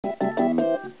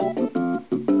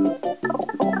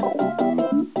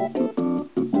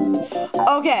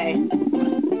Okay.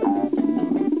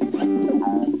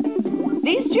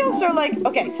 These jokes are like,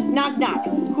 okay, knock knock.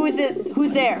 Who's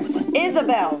there?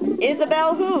 Isabel.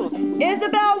 Isabel who?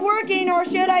 Isabel working, or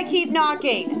should I keep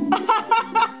knocking?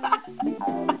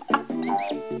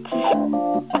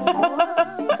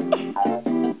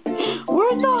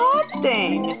 Where's the hot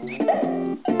thing?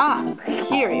 Ah,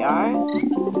 here we are.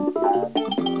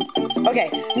 Okay,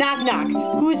 knock knock.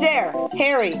 Who's there?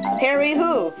 Harry. Harry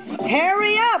who?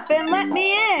 Hurry up and let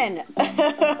me in.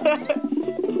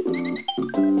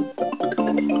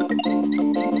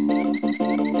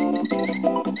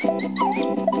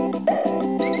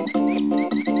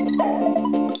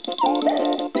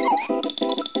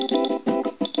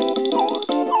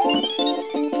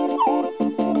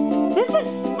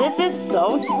 This is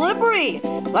so slippery.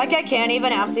 Like I can't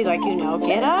even actually, like, you know,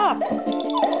 get up.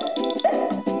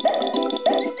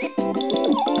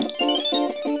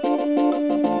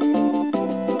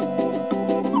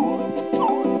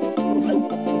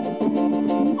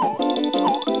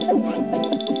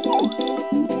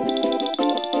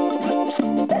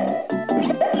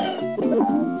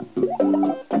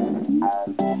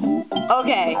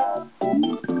 Okay.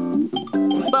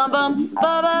 Bum bum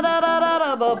ba da da da da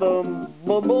da ba boom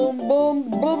boom boom boom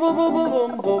boom boom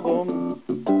boom boom boom.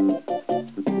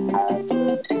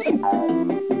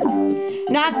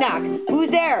 Knock knock. Who's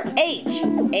there? H.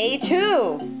 H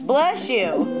who? Bless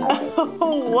you.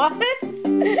 What?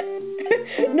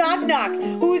 Knock knock.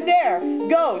 Who's there?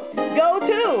 Goat. Go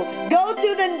to. Go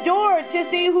to the door to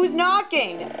see who's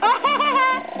knocking.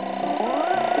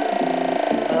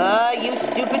 You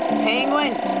stupid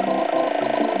penguin.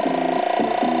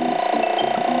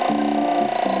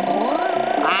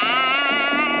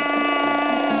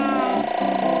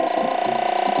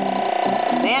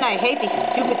 Man, I hate these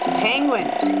stupid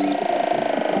penguins.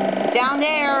 Down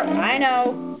there, I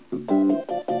know.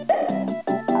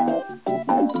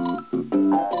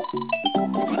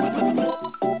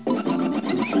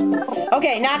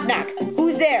 Okay, knock knock.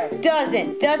 Who's there?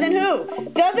 Doesn't. Doesn't who?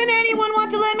 Doesn't anyone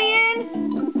want to let me in?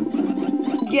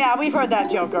 Yeah, we've heard that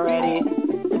joke already.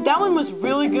 But that one was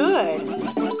really good.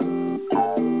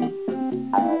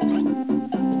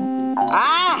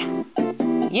 Ah!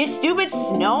 You stupid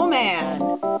snowman.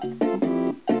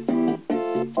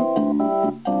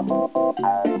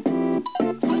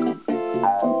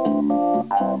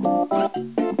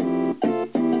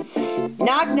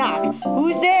 Knock knock.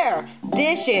 Who's there?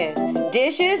 Dishes.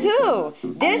 Dishes who?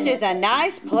 This is a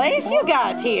nice place you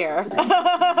got here.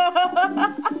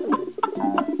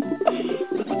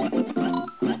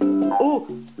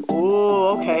 Ooh,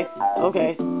 okay,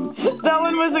 okay. That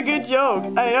one was a good joke.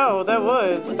 I know, that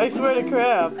was. I swear to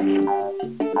crap.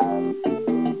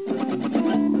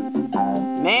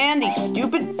 Man, these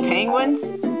stupid penguins.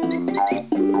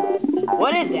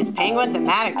 What is this, penguins in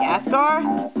Madagascar?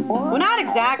 Well, not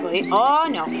exactly. Oh,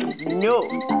 no. No.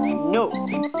 No.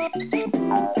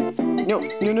 No.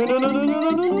 No, no, no, no, no, no,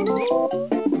 no, no.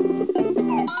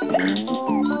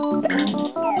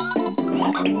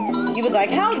 He was like,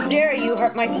 how dare you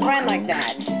hurt my friend like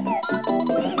that?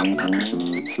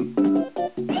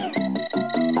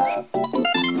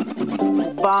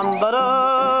 Bum ba dum.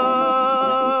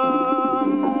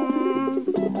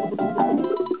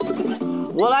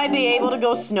 Will I be able to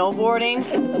go snowboarding?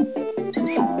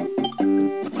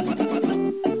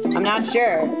 I'm not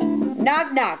sure.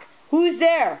 Knock knock. Who's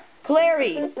there?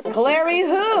 Clary. Clary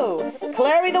who?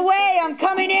 Clary the way. I'm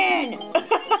coming in.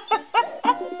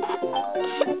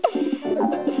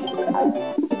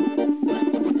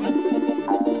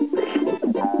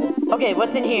 Okay,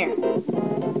 what's in here?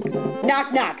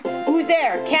 Knock knock. Who's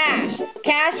there? Cash.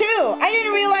 Cash who? I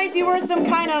didn't realize you were some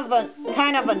kind of a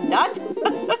nut.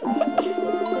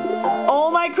 Oh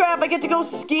my crap, I get to go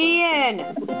skiing.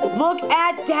 Look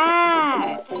at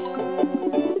that.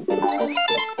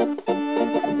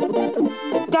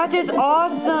 That is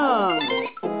awesome.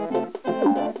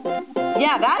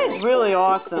 Yeah, that is really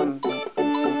awesome.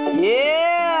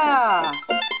 Yeah.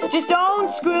 Just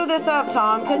don't screw this up,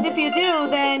 Tom, because if you do,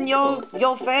 then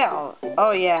you'll fail.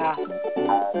 Oh yeah.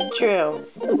 True.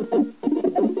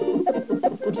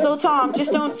 So Tom,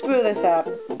 just don't screw this up.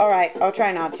 Alright, I'll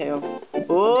try not to.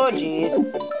 Oh jeez.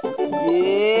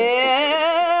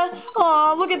 Yeah.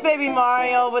 Oh, look at baby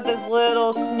Mario with his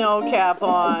little snow cap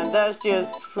on. That's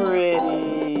just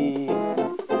pretty.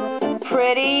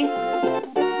 Pretty?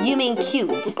 You mean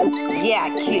cute. Yeah,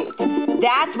 cute.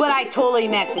 That's what I totally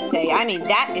meant to say. I mean,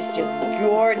 that is just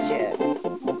gorgeous.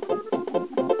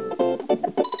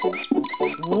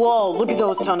 Whoa, look at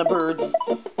those ton of birds.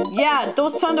 Yeah,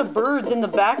 those ton of birds in the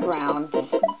background.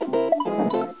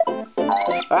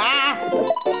 Ah!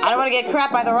 I don't want to get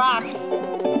crapped by the rocks.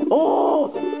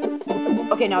 Oh!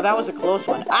 Okay, now that was a close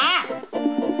one. Ah!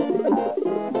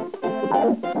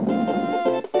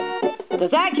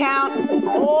 Does that count?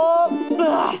 Oh!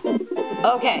 Ugh.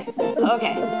 Okay,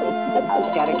 okay.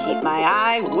 Just gotta keep my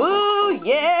eye. Woo!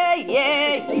 Yeah,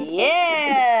 yeah,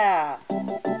 yeah!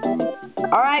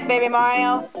 Alright, Baby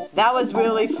Mario. That was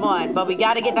really fun, but we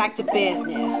gotta get back to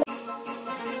business.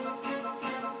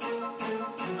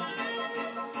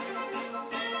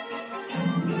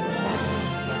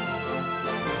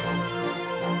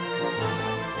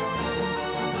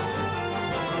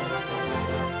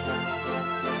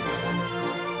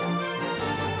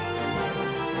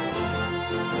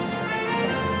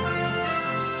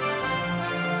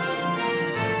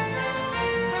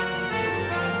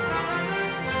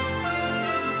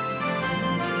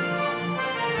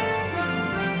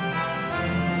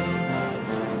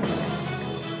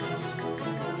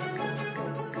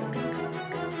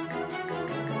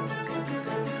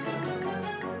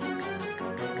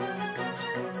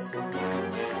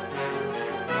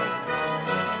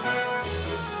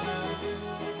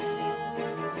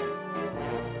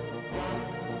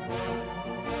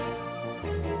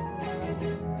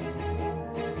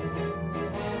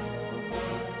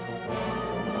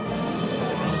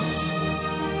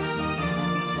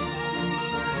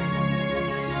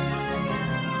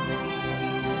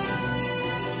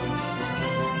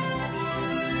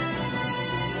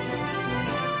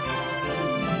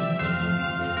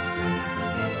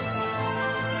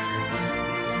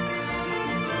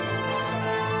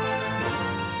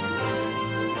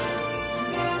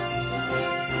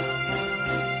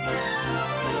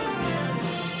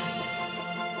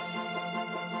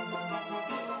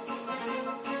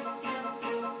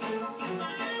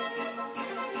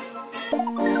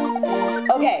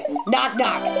 Okay, knock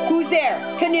knock. Who's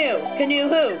there? Canoe. Canoe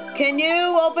who? Can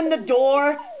you open the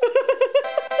door?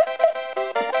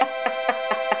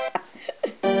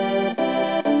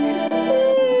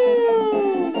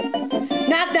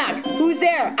 Knock knock. Who's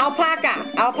there?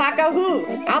 Alpaca. Alpaca who?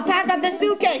 Alpaca the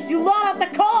suitcase. You load up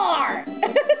the car.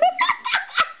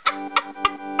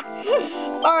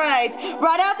 Alright,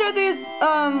 right after this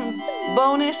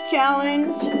bonus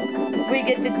challenge, we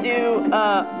get to do,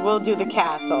 we'll do the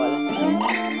castle.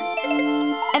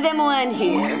 And then we'll end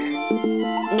here.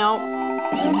 Nope.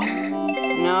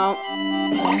 No.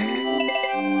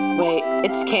 Wait,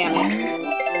 it's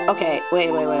Kamek. Okay,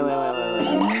 wait.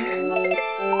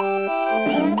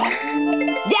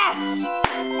 Yes!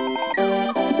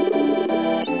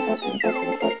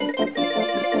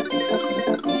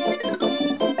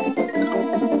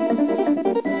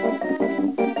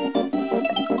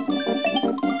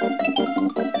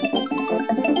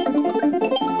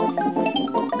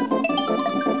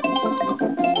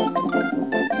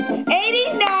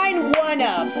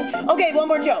 Okay, one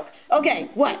more joke. Okay,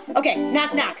 what? Okay,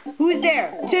 knock knock. Who's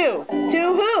there? To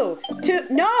who?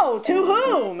 To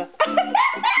whom?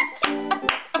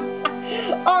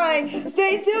 Alright,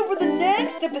 stay tuned for the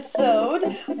next episode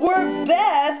where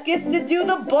Beth gets to do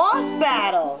the boss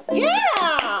battle. Yeah!